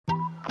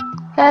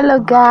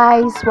Hello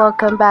guys,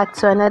 welcome back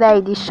to another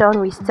edition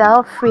with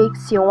Style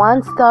Freaks, your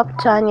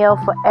one-stop channel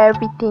for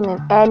everything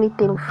and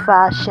anything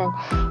fashion.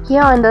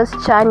 Here on this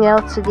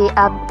channel today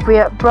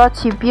I've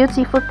brought you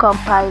beautiful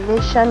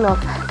compilation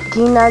of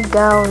dinner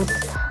gowns,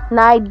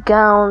 night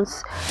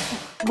gowns,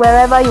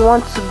 wherever you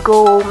want to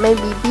go,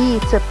 maybe be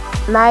it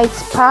a night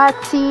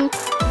party,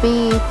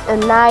 be it a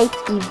night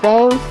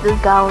event. The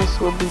gowns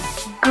will be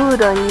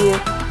good on you.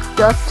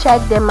 Just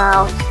check them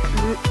out,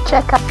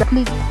 check out the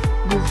sleek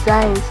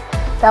designs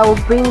that will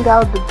bring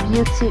out the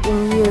beauty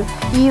in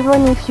you.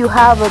 Even if you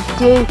have a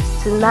date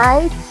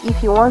tonight,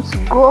 if you want to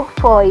go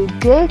for a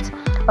date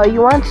or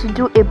you want to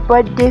do a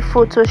birthday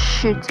photo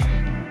shoot,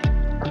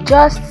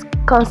 just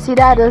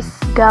consider those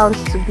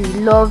gowns to be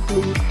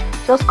lovely.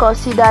 Just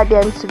consider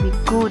them to be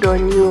good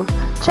on you.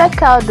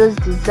 Check out those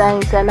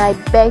designs and I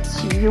bet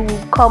you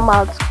will come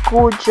out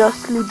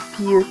gorgeously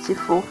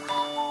beautiful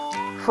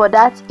for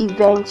that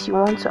event you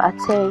want to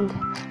attend,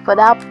 for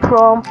that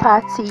prom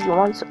party you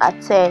want to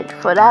attend,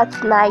 for that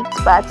night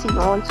party you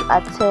want to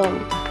attend,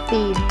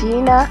 be it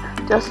dinner.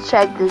 Just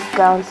check these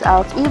gowns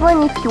out.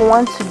 Even if you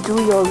want to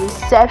do your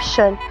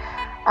reception,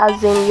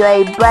 as in you're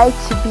a bride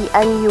to be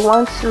and you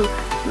want to,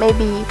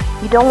 maybe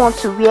you don't want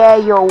to wear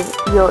your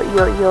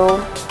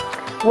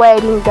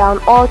wedding gown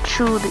all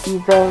through the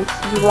event,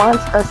 you want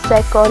a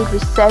second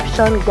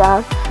reception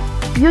gown,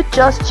 you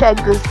just check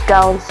these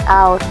gowns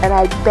out and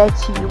I bet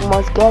you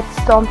must get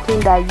something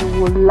that you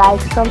will like,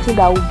 something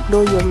that will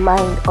blow your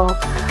mind up.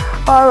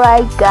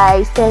 Alright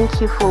guys, thank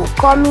you for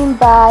coming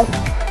by,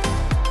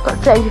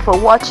 thank you for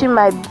watching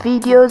my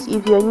videos.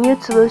 If you're new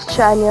to this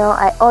channel,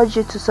 I urge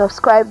you to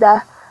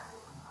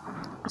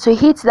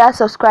hit that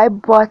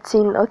subscribe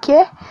button,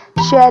 okay?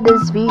 Share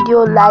this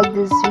video, like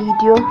this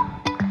video,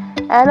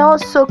 and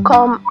also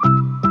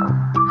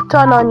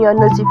turn on your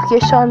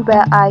notification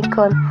bell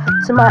icon.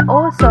 To my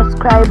old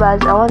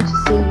subscribers, I want to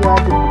say you are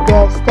the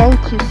best. Thank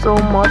you so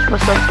much for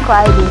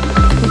subscribing.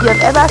 If you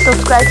have ever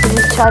subscribed to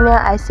this channel,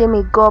 I say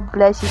may God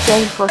bless you.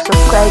 Thank you for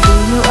subscribing.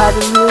 You are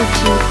the real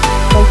G.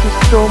 Thank you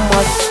so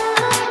much.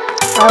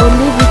 I will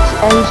leave you to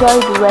enjoy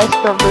the rest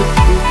of this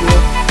video.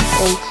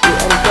 Thank you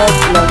and God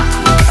bless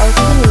you. I'll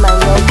see you in my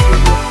next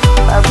video.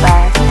 Bye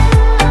bye.